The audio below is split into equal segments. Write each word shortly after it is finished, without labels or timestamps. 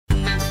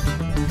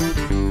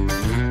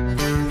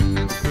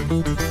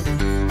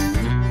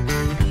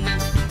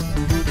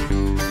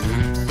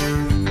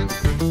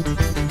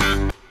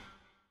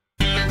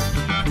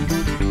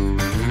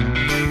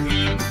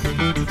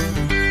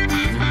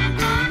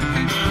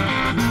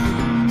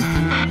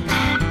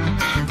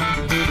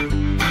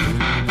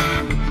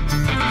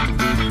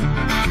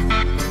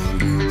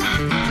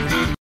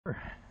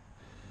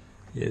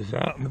is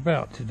out and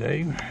about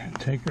today,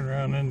 tinkering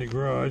around in the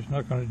garage.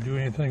 Not going to do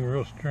anything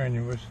real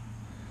strenuous.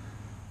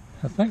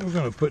 I think we're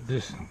going to put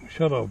this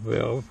shutoff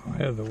valve.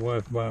 I had the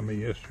wife buy me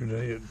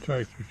yesterday at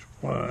Tractor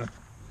Supply.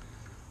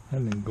 I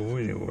didn't go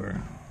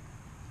anywhere.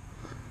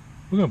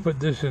 We're going to put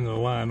this in the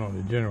line on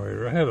the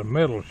generator. I had a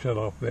metal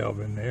shutoff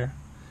valve in there,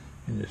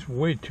 and it's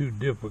way too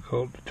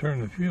difficult to turn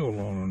the fuel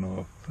on and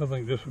off. I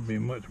think this would be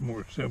much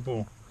more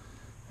simple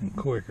and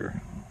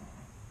quicker.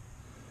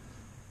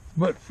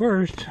 But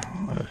first,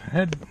 I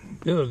had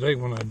the other day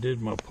when I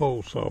did my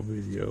pole saw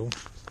video,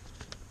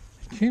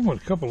 it came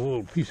with a couple of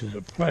little pieces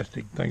of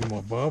plastic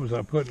thingamabobs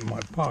I put in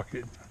my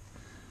pocket.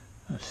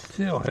 I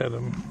still had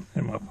them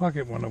in my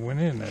pocket when I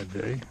went in that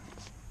day,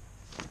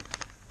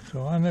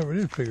 so I never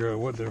did figure out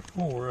what they're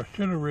for. I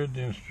should have read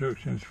the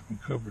instructions from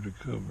cover to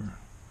cover.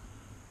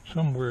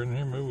 Somewhere in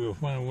here, maybe we'll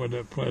find what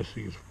that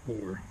plastic is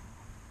for.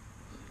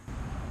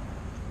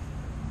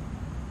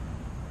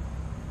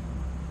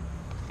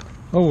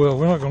 Oh well,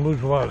 we're not going to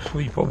lose a lot of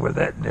sleep over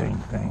that dang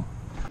thing.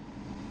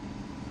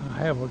 I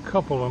have a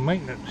couple of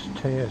maintenance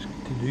tasks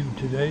to do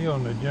today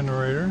on the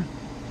generator.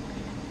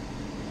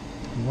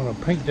 I'm going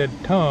to paint that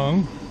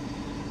tongue.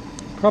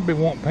 Probably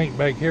won't paint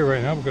back here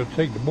right now because I'll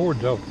take the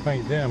boards off to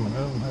paint them, and I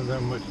don't have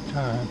that much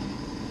time.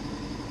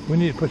 We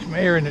need to put some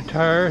air in the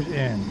tires,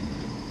 and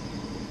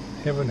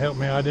heaven help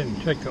me, I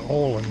didn't check the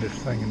oil in this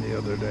thing the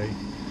other day.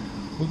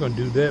 We're going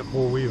to do that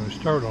before we even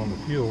start on the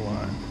fuel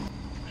line.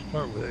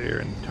 Start with air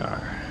in the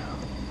tire.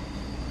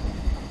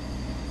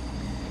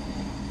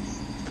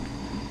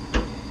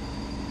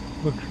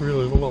 Looks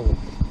really low.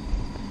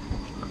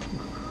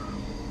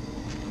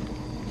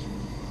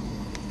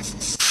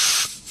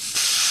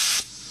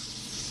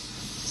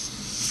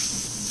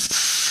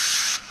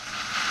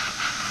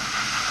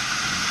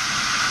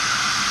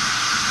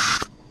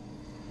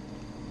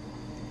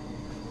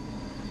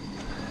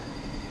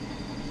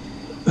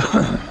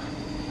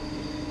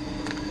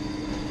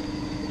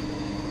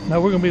 Now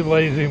we're going to be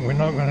lazy and we're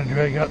not going to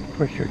drag out the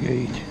pressure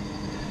gauge.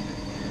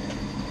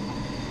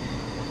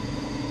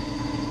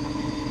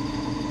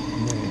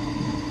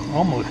 Yeah,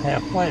 almost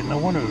half flat. No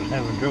wonder it was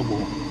having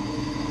trouble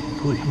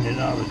pushing it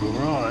out of the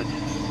garage.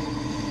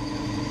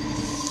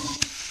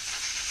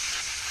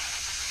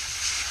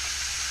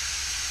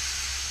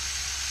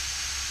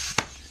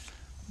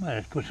 Might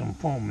have to put some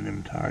foam in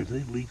them tires.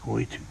 They leak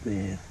way too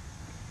bad.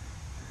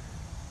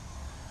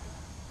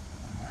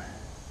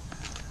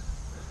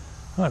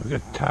 Alright, we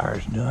got the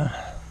tires done.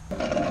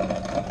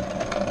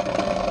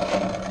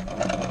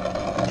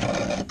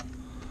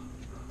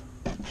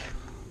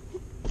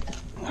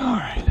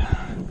 Alright.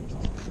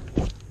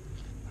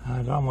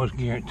 I'd almost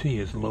guarantee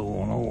it's low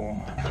on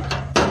oil.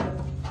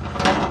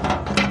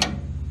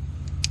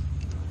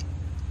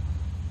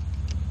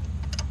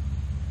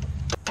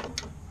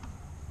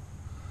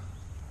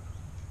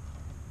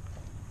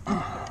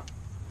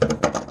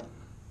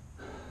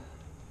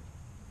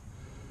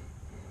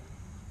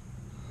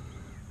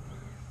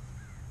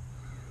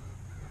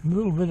 A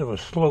little bit of a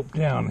slope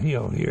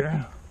downhill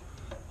here.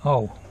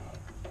 Oh,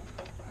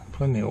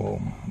 plenty of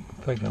oil.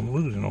 I think I'm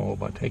losing oil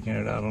by taking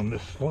it out on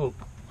this slope.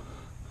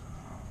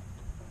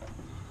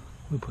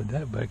 We put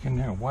that back in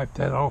there and wipe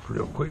that off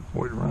real quick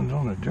before it runs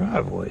on the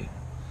driveway.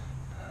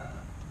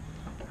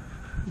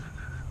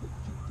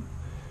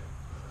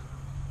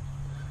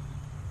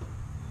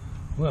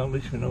 Well, at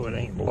least we know it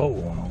ain't low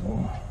on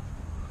oil.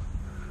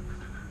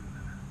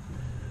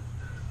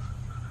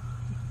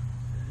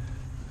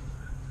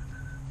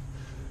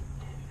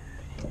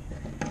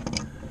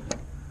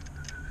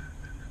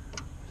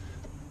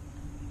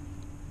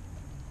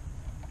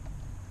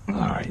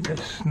 Alright,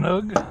 that's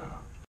snug.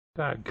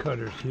 Side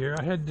cutters here.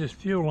 I had this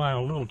fuel line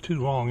a little too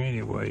long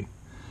anyway.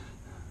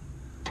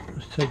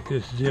 Let's take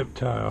this zip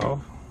tie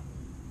off.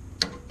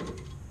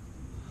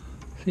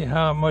 See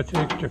how much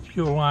extra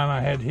fuel line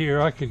I had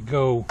here? I could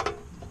go,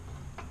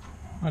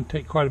 I'd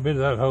take quite a bit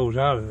of that hose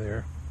out of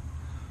there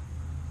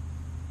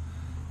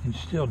and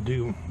still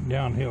do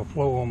downhill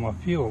flow on my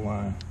fuel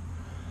line.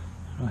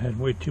 I had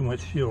way too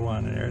much fuel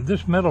line in there.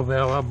 This metal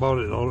valve I bought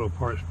at Auto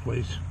Parts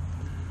Place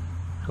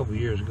a couple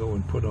years ago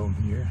and put on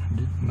here.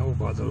 Didn't know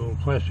about the little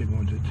plastic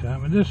ones at the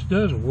time. And this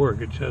does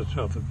work. It sets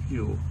out the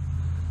fuel,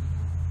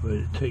 but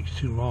it takes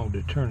too long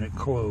to turn it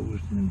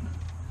closed and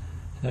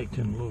it's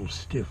acting a little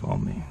stiff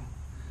on me.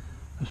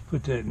 Let's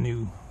put that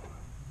new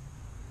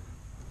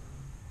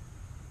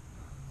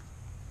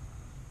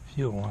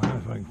fuel line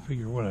if I can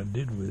figure what I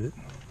did with it.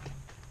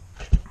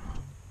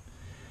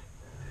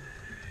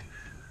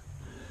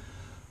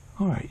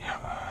 Alright.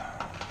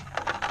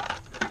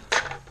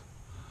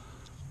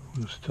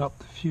 We'll stop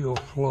the fuel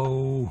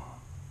flow.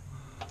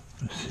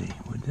 Let's see,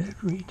 would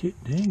that reach it?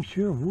 Dang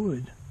sure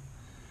would.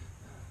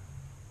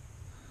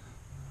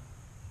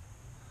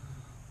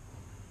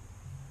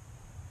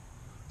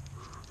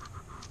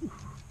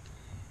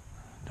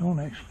 Don't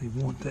actually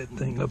want that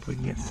thing up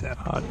against that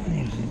hot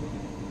engine.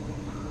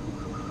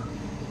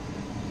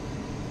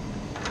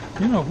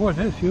 You know what,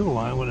 that fuel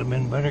line would have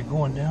been better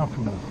going down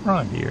from the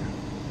front here.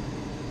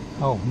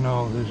 Oh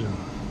no, there's a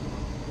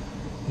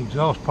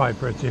exhaust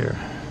pipe right there.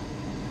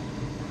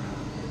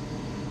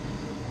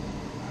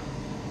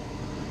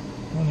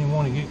 Don't even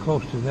want to get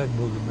close to that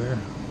booger bear.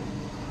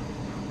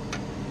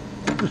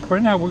 Just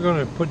for now, we're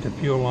going to put the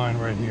fuel line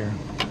right here.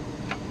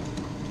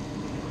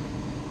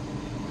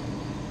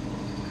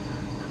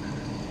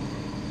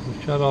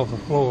 We'll shut off the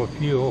flow of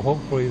fuel.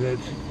 Hopefully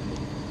that's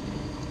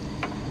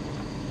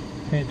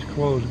pinch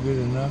closed good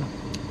enough.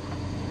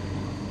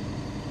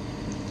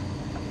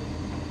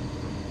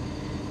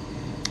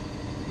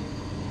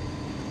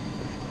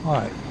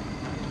 Alright.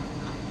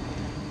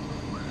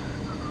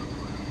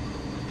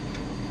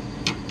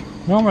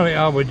 Normally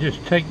I would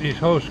just take these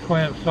hose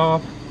clamps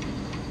off,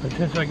 but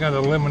since I got to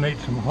eliminate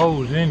some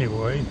hose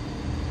anyway,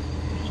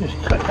 just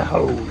cut the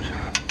hose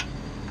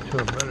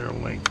to a better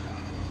length.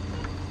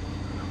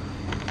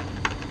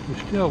 We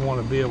still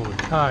want to be able to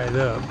tie it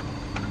up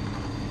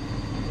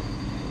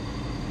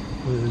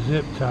with a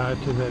zip tie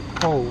to that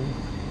pole,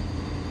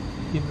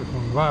 keep it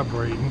from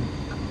vibrating.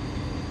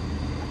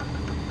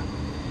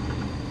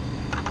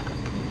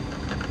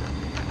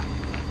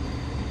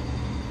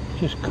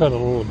 Just cut a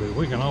little bit.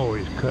 We can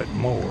always cut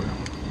more.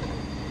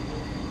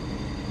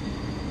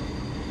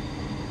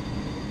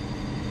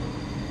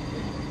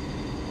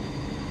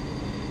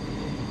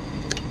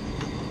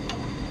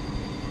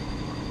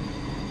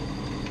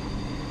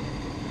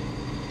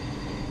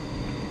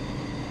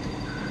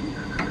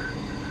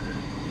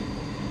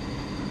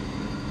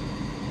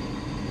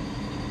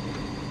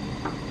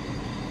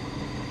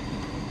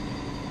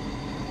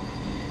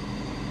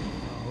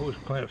 Hose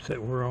clamps that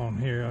were on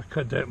here, I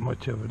cut that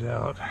much of it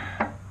out.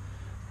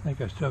 I think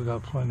I still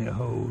got plenty of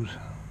hose.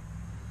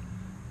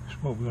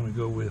 That's what we're going to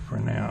go with for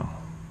now.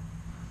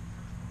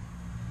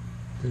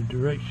 The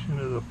direction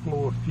of the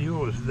flow of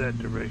fuel is that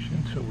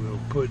direction, so we'll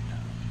put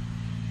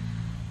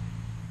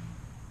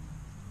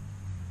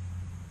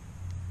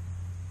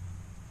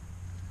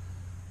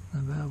the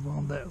valve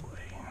on that way.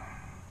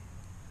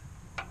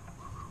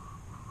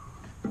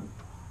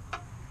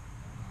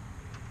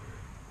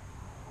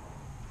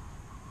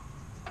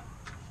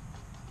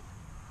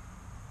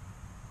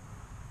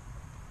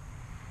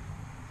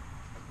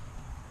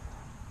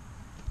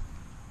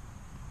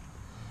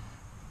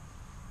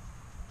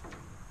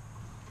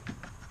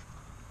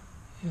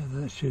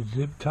 Yeah, that should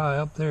zip tie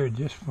up there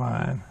just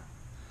fine.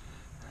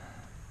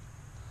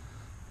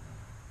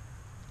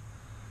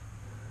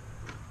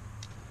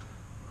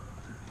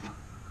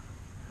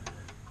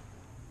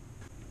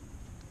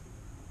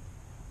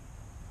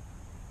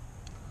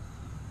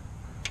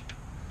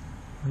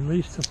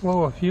 Release the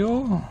flow of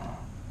fuel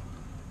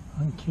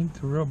and keep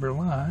the rubber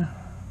line.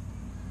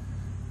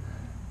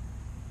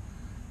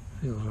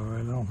 Feels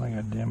alright, I don't think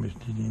I damaged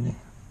it any.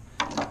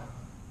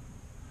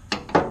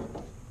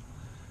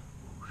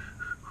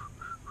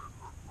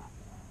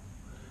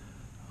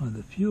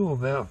 The fuel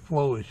valve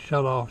flow is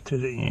shut off to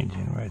the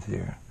engine right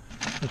there.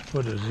 Let's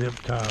put a zip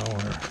tie on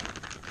her.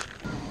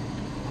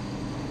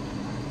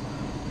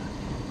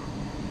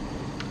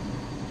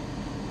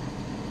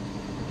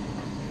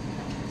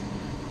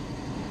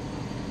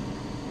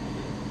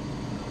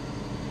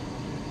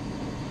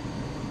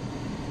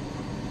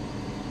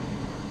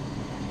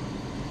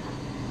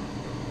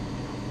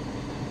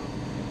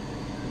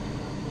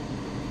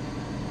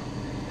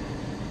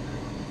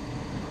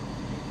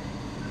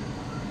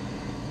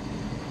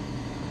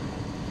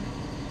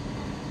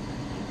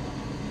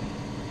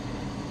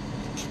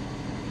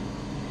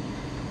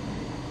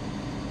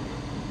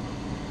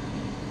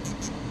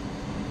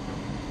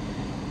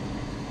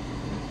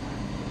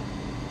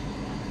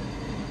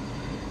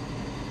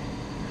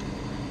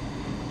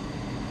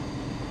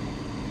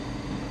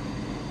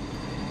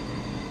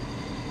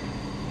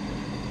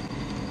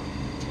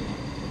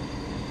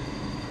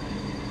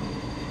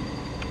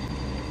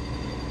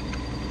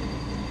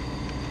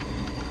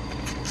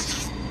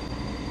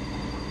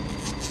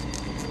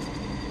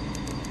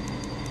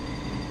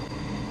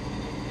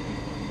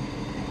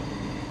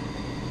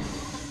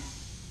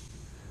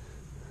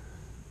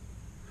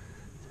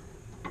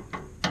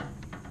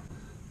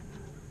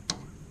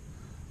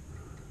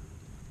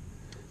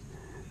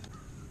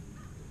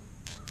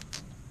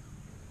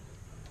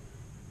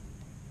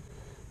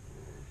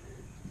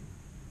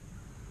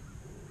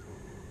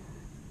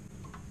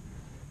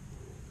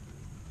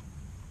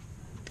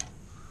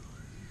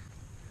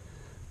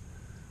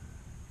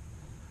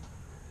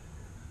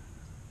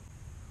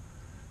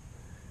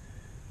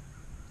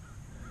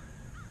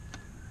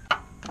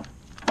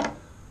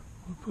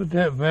 Put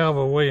that valve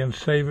away and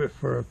save it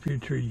for a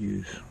future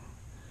use.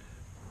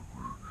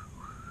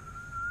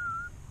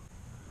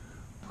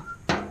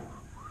 For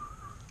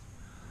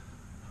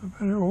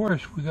better or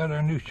worse, we got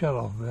our new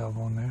shut-off valve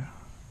on there.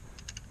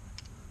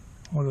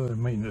 What other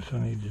maintenance I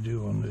need to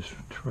do on this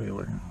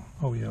trailer?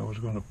 Oh yeah, I was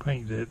going to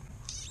paint that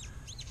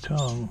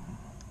tongue.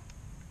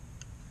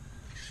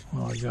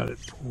 Well, I got it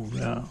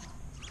pulled out.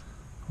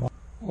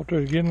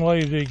 Walter's getting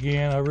lazy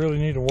again. I really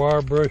need to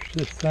wire brush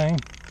this thing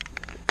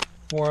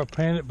before I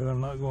paint it, but I'm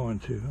not going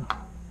to.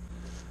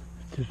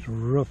 It's just a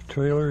rough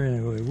trailer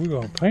anyway. We're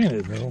going to paint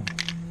it though.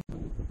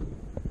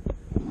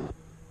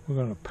 We're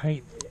going to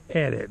paint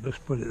at it, let's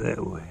put it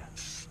that way.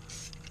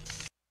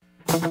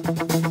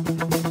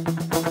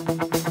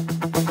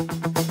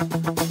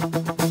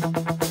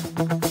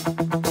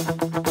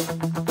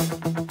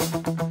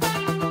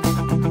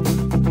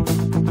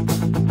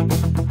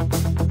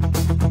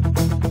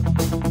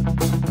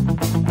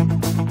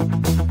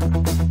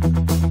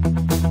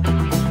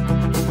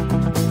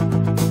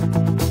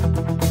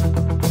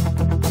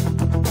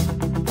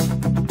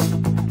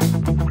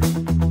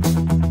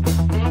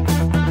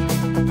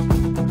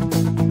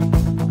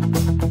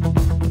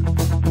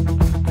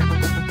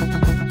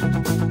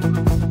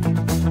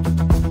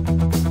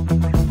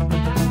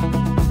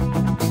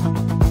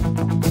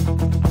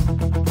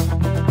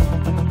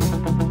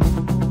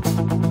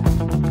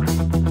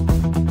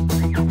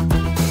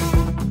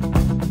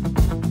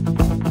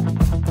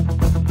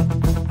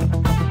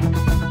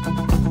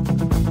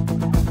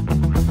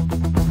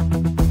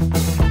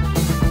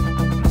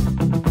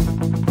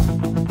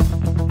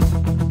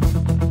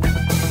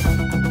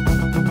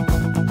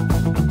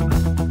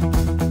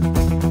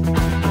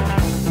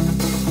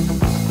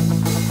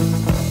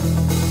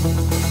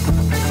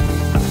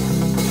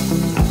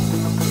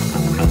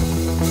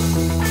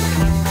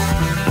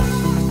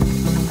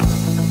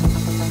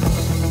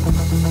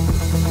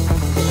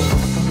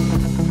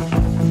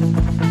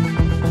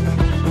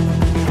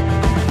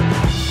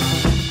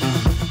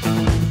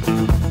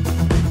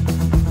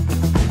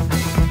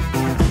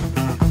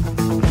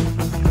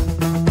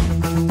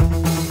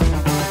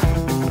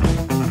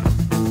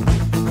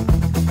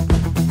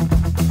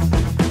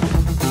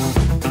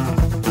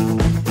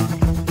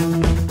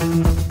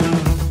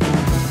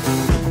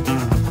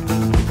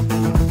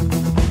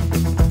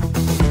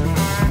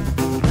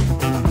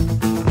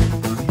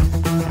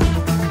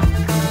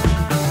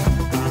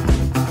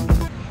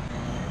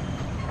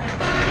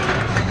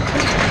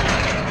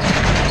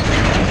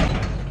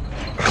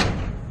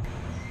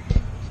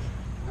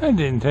 That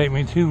didn't take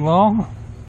me too long.